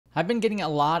I've been getting a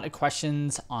lot of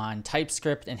questions on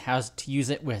TypeScript and how to use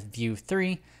it with Vue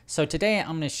 3. So today I'm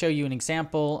going to show you an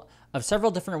example of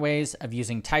several different ways of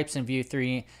using types in Vue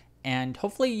 3, and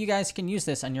hopefully you guys can use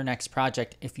this on your next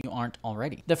project if you aren't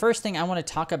already. The first thing I want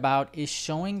to talk about is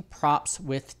showing props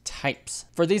with types.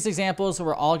 For these examples,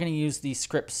 we're all going to use the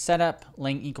script setup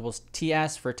ling equals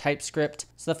ts for TypeScript.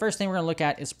 So the first thing we're going to look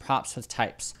at is props with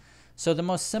types. So the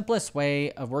most simplest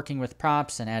way of working with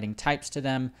props and adding types to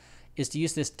them is to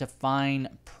use this define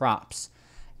props.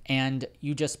 And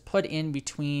you just put in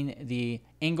between the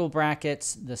angle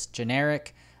brackets, this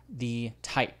generic, the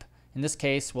type. In this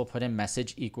case, we'll put in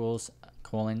message equals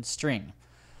 :string.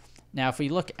 Now, if we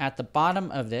look at the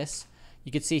bottom of this,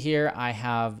 you can see here I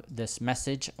have this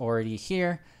message already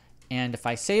here. And if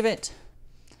I save it,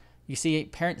 you see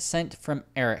parent sent from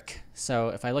Erik. So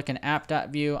if I look in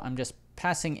app.vue, I'm just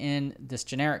passing in this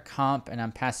generic comp and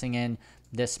I'm passing in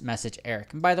this message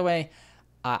Erik. And by the way,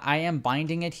 I am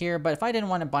binding it here, but if I didn't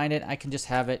want to bind it, I can just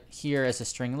have it here as a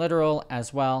string literal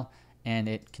as well, and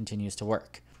it continues to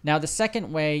work. Now, the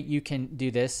second way you can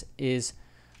do this is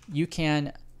you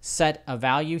can set a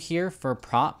value here for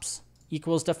props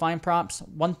equals define props.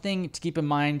 One thing to keep in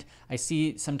mind, I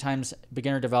see sometimes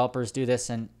beginner developers do this,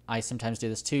 and I sometimes do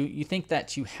this too. You think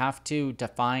that you have to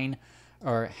define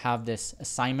or have this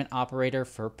assignment operator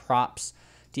for props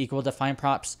to equal define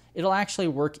props. It'll actually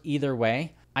work either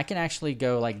way. I can actually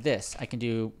go like this. I can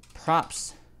do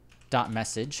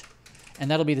props.message, and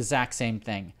that'll be the exact same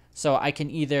thing. So I can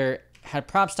either have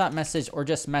props.message or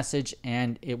just message,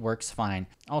 and it works fine.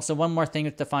 Also, one more thing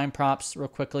with define props real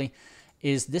quickly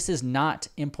is this is not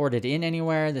imported in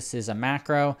anywhere. This is a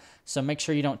macro, so make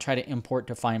sure you don't try to import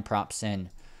define props in.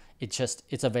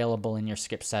 It's available in your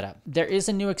script setup. There is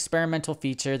a new experimental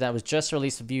feature that was just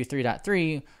released with Vue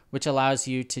 3.3, which allows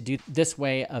you to do this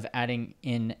way of adding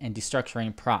in and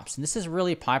destructuring props. And this is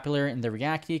really popular in the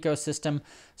React ecosystem.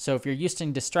 So if you're used to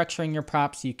destructuring your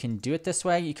props, you can do it this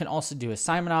way. You can also do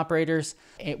assignment operators.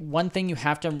 One thing you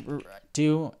have to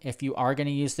do if you are going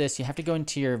to use this, you have to go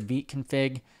into your Vite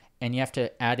config and you have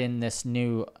to add in this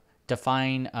new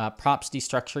define props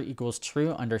destructure equals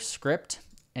true under script.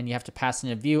 And you have to pass in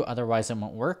a view, otherwise it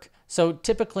won't work. So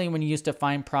typically when you use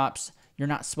define props, you're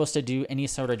not supposed to do any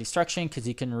sort of destruction because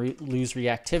you can lose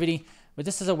reactivity. But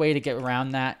this is a way to get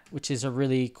around that, which is a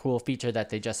really cool feature that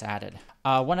they just added.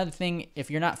 One other thing, if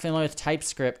you're not familiar with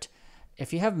TypeScript,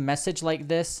 if you have message like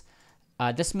this,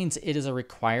 this means it is a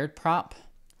required prop.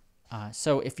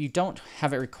 So if you don't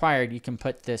have it required, you can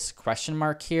put this question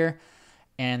mark here,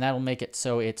 and that'll make it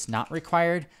so it's not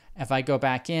required. If I go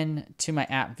back in to my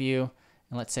app view,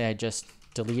 and let's say I just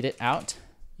delete it out,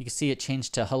 you can see it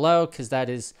changed to hello because that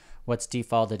is what's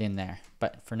defaulted in there.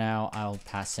 But for now, I'll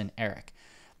pass in Erik.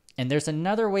 And there's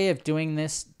another way of doing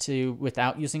this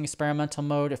without using experimental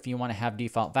mode if you want to have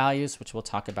default values, which we'll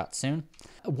talk about soon.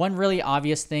 One really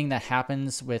obvious thing that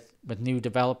happens with new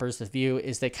developers with Vue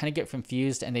is they kind of get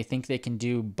confused and they think they can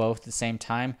do both at the same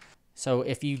time. So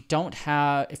if you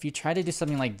try to do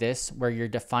something like this where you're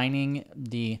defining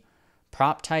the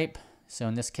prop type, so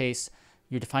in this case,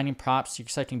 you're defining props, you're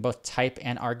selecting both type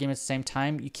and arguments at the same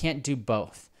time, you can't do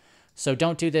both. So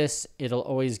don't do this, it'll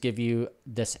always give you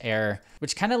this error,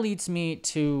 which kind of leads me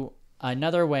to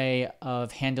another way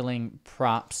of handling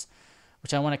props,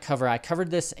 which I want to cover. I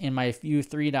covered this in my Vue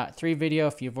 3.3 video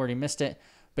if you've already missed it,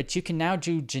 but you can now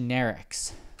do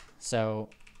generics. So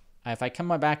if I come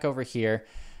back over here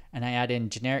and I add in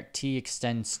generic t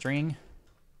extend string,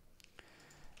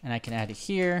 and I can add it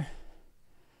here,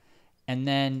 and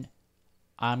then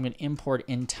I'm going to import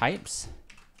in types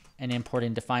and import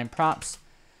in define props.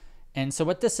 And so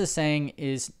what this is saying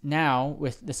is now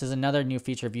this is another new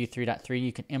feature of Vue 3.3,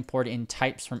 you can import in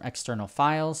types from external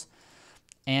files,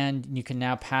 and you can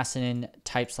now pass in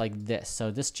types like this. So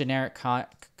this generic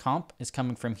comp is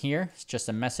coming from here. It's just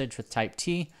a message with type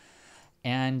T,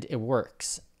 and it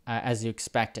works as you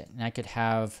expect it. And I could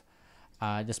have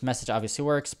this message obviously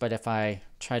works, but if I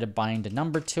try to bind a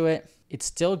number to it, it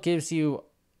still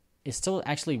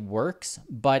actually works,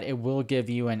 but it will give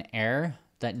you an error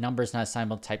that number is not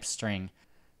assignable to type string.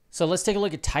 So let's take a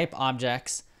look at type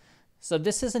objects. So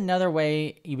this is another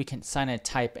way we can assign a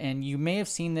type, and you may have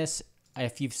seen this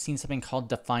if you've seen something called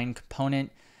define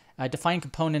component. Define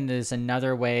component is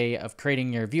another way of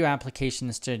creating your Vue application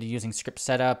instead of using script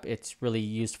setup. It's really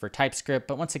used for TypeScript,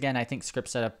 but once again, I think script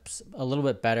setup's a little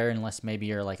bit better unless maybe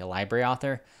you're like a library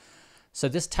author. So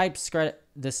this type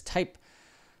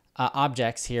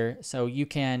objects here, so you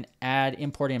can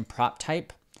import in PropType,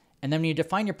 and then when you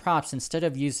define your props, instead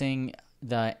of using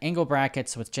the angle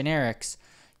brackets with generics,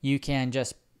 you can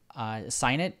just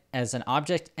assign it as an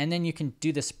object, and then you can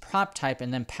do this prop type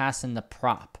and then pass in the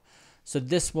prop. So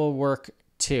this will work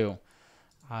too,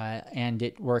 and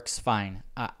it works fine.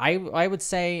 I would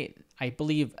say, I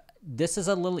believe this is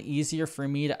a little easier for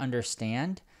me to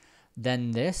understand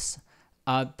than this,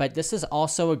 but this is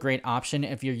also a great option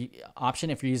if you're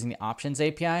using the options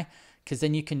API, because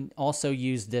then you can also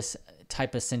use this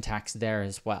type of syntax there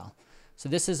as well. So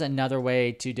this is another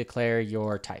way to declare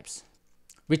your types.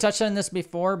 We touched on this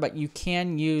before, but you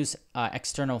can use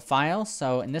external files.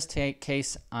 So in this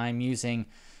case, I'm using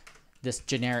this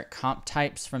generic comp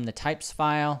types from the types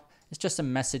file. It's just a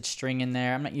message string in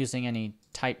there. I'm not using any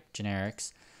type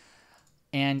generics.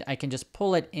 And I can just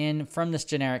pull it in from this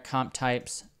generic comp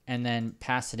types and then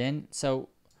pass it in. So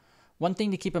one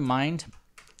thing to keep in mind,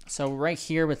 so right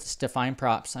here with this define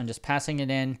props, I'm just passing it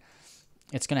in.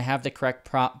 It's going to have the correct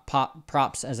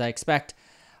props as I expect.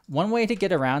 One way to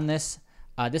get around this,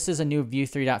 this is a new Vue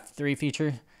 3.3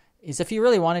 feature, is if you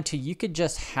really wanted to, you could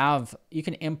just you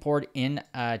can import in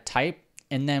a type,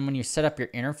 and then when you set up your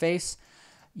interface,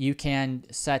 you can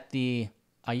set the,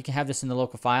 you can have this in the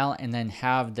local file and then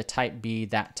have the type be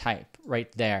that type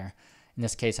right there. In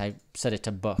this case, I set it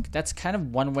to book. That's kind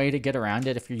of one way to get around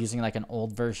it if you're using like an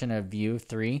old version of Vue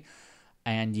 3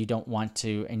 and you don't want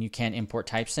to, and you can't import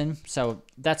types in. So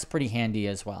that's pretty handy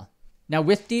as well. Now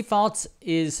withDefaults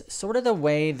is sort of the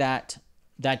way that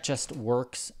just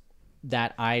works,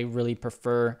 that I really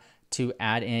prefer to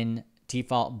add in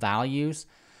default values.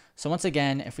 So once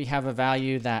again, if we have a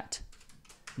value that,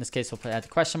 in this case, we'll put at the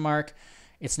question mark,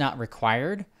 it's not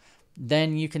required,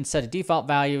 then you can set a default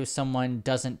value if someone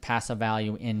doesn't pass a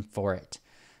value in for it.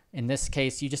 In this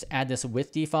case, you just add this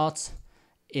withDefaults.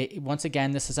 Once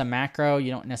again, this is a macro.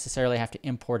 You don't necessarily have to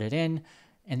import it in.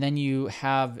 And then you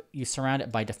surround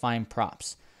it by define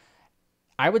props.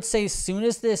 I would say as soon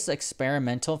as this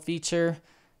experimental feature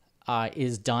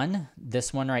is done,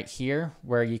 this one right here,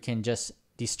 where you can just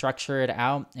destructure it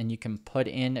out and you can put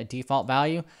in a default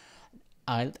value,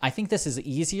 I think this is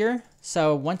easier.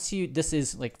 So once this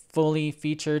is like fully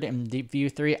featured in Vue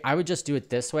 3, I would just do it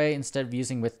this way instead of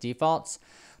using withDefaults.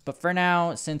 But for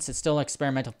now, since it's still an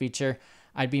experimental feature,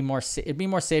 it'd be more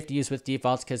safe to use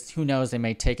withDefaults, because who knows, they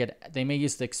may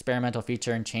use the experimental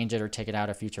feature and change it or take it out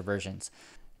of future versions.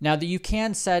 Now that you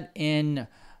can set in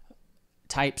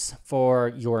types for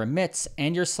your emits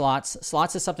and your slots.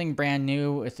 Slots is something brand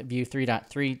new with Vue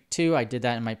 3.3.2. I did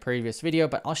that in my previous video,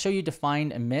 but I'll show you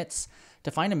defineEmits.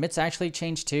 DefineEmits actually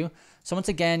changed too. So once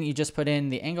again, you just put in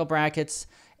the angle brackets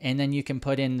and then you can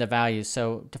put in the values.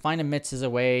 So defineEmits is a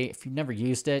way, if you've never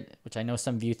used it, which I know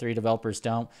some Vue 3 developers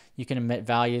don't, you can emit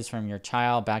values from your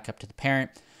child back up to the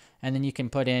parent, and then you can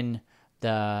put in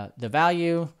the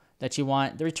value that you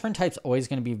want. The return type's always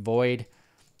going to be void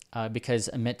because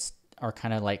emits are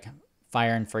kind of like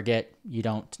fire and forget. You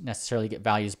don't necessarily get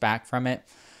values back from it.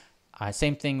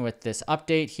 Same thing with this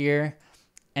update here.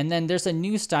 And then there's a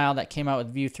new style that came out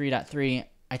with Vue 3.3.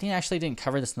 I actually didn't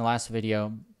cover this in the last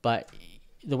video, but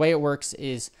the way it works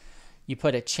is you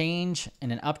put a change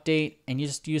and an update, and you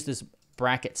just use this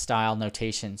bracket style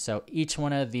notation. So each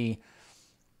one of the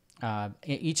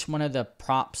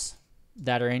props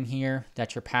that are in here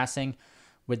that you're passing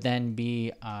would then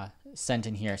be sent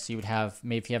in here. So you would have,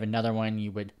 maybe if you have another one,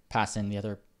 you would pass in the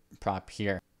other prop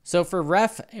here. So for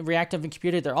ref, reactive, and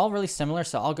computed, they're all really similar,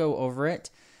 so I'll go over it.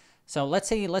 So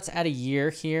let's add a year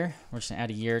here. We're just gonna add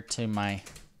a year to my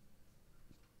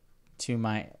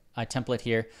template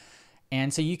here.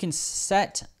 And so you can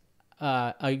set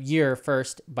a year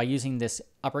first by using this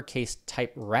uppercase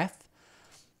type ref.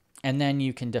 And then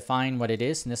you can define what it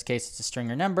is. In this case, it's a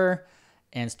string or number,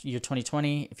 and it's year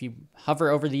 2020. If you hover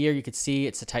over the year, you could see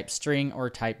it's a type string or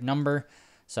type number.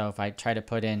 So if I try to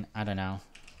put in, I don't know,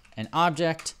 an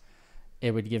object,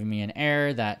 it would give me an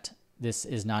error that this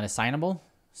is not assignable.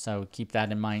 So keep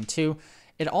that in mind too.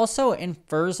 It also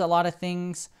infers a lot of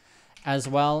things as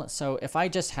well. So if I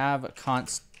just have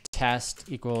const test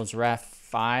equals ref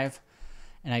 5,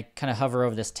 and I kind of hover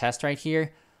over this test right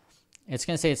here, it's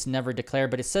going to say it's never declared,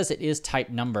 but it says it is type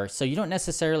number. So you don't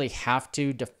necessarily have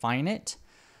to define it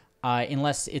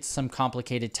unless it's some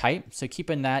complicated type. So keep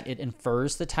in that it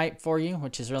infers the type for you,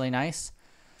 which is really nice.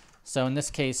 So in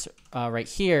this case right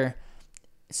here,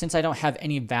 since I don't have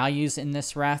any values in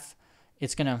this ref,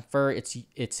 it's going to infer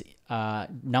it's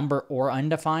number or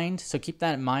undefined. So keep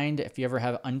that in mind. If you ever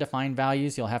have undefined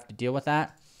values, you'll have to deal with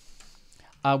that.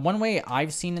 One way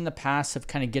I've seen in the past of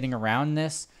kind of getting around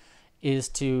this is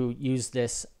to use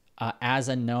this as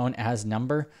a known as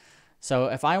number. So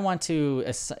if I want to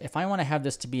have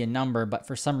this to be a number, but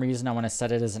for some reason I want to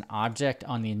set it as an object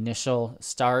on the initial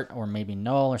start, or maybe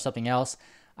null or something else,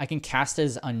 I can cast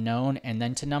as unknown and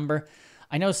then to number.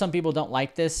 I know some people don't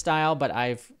like this style, but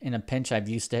in a pinch, I've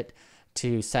used it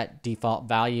to set default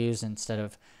values instead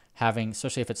of having,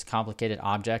 especially if it's a complicated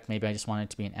object. Maybe I just want it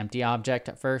to be an empty object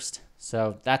at first.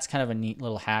 So that's kind of a neat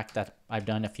little hack that I've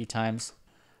done a few times.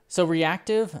 So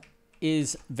reactive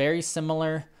is very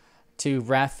similar to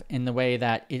ref in the way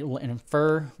that it will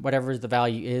infer whatever the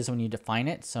value is when you define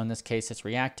it. So in this case, it's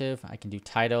reactive. I can do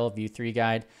title, view 3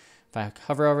 guide. If I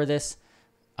hover over this,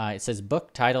 it says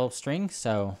book title string.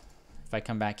 So if I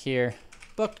come back here,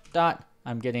 book dot,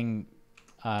 I'm getting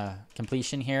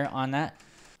completion here on that.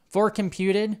 For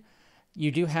computed,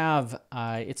 you do have,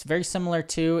 it's very similar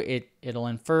to it'll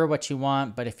infer what you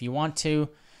want, but if you want to,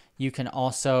 you can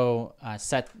also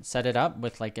set it up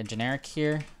with like a generic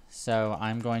here. So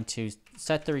I'm going to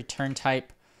set the return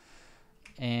type,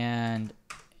 and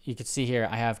you can see here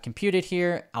I have computed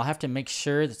here. I'll have to make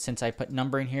sure that since I put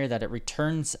number in here that it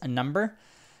returns a number.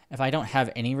 If I don't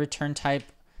have any return type,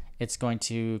 it's going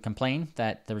to complain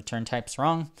that the return type's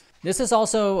wrong. This is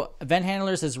also, event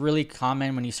handlers is really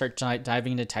common when you start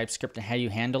diving into TypeScript and how you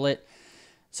handle it.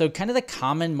 So kind of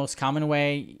the most common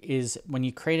way is when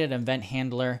you create an event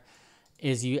handler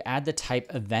is you add the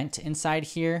type event inside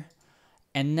here.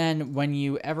 And then when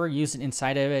you ever use it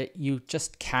inside of it, you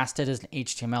just cast it as an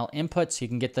HTML input so you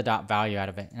can get the dot value out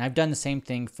of it. And I've done the same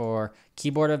thing for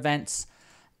keyboard events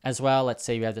as well. Let's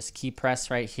say you have this key press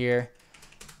right here.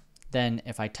 Then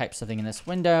if I type something in this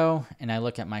window and I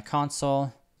look at my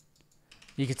console,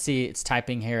 you can see it's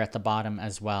typing here at the bottom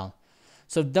as well.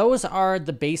 So those are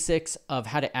the basics of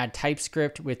how to add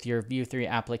TypeScript with your Vue 3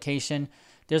 application.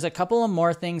 There's a couple of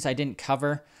more things I didn't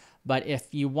cover, but if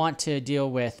you want to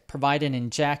deal with provide and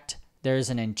inject, there's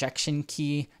an injection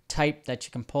key type that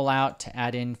you can pull out to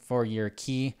add in for your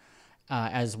key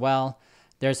as well.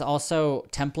 There's also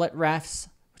template refs,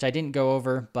 which I didn't go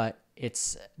over, but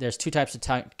there's two types of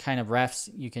kind of refs.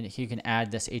 You can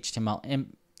add this HTML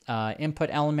input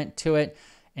element to it,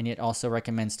 and it also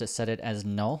recommends to set it as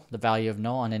null, the value of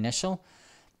null on initial.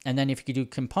 And then if you do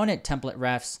component template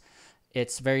refs,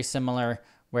 it's very similar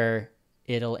where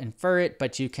it'll infer it,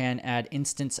 but you can add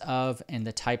instance of and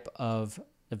the type of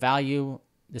the value.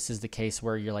 This is the case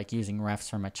where you're like using refs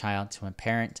from a child to a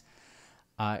parent,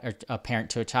 or a parent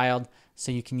to a child.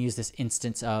 So you can use this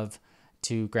instance of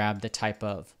to grab the type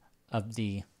of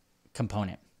the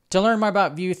component. To learn more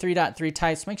about Vue 3.3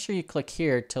 types, make sure you click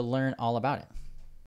here to learn all about it.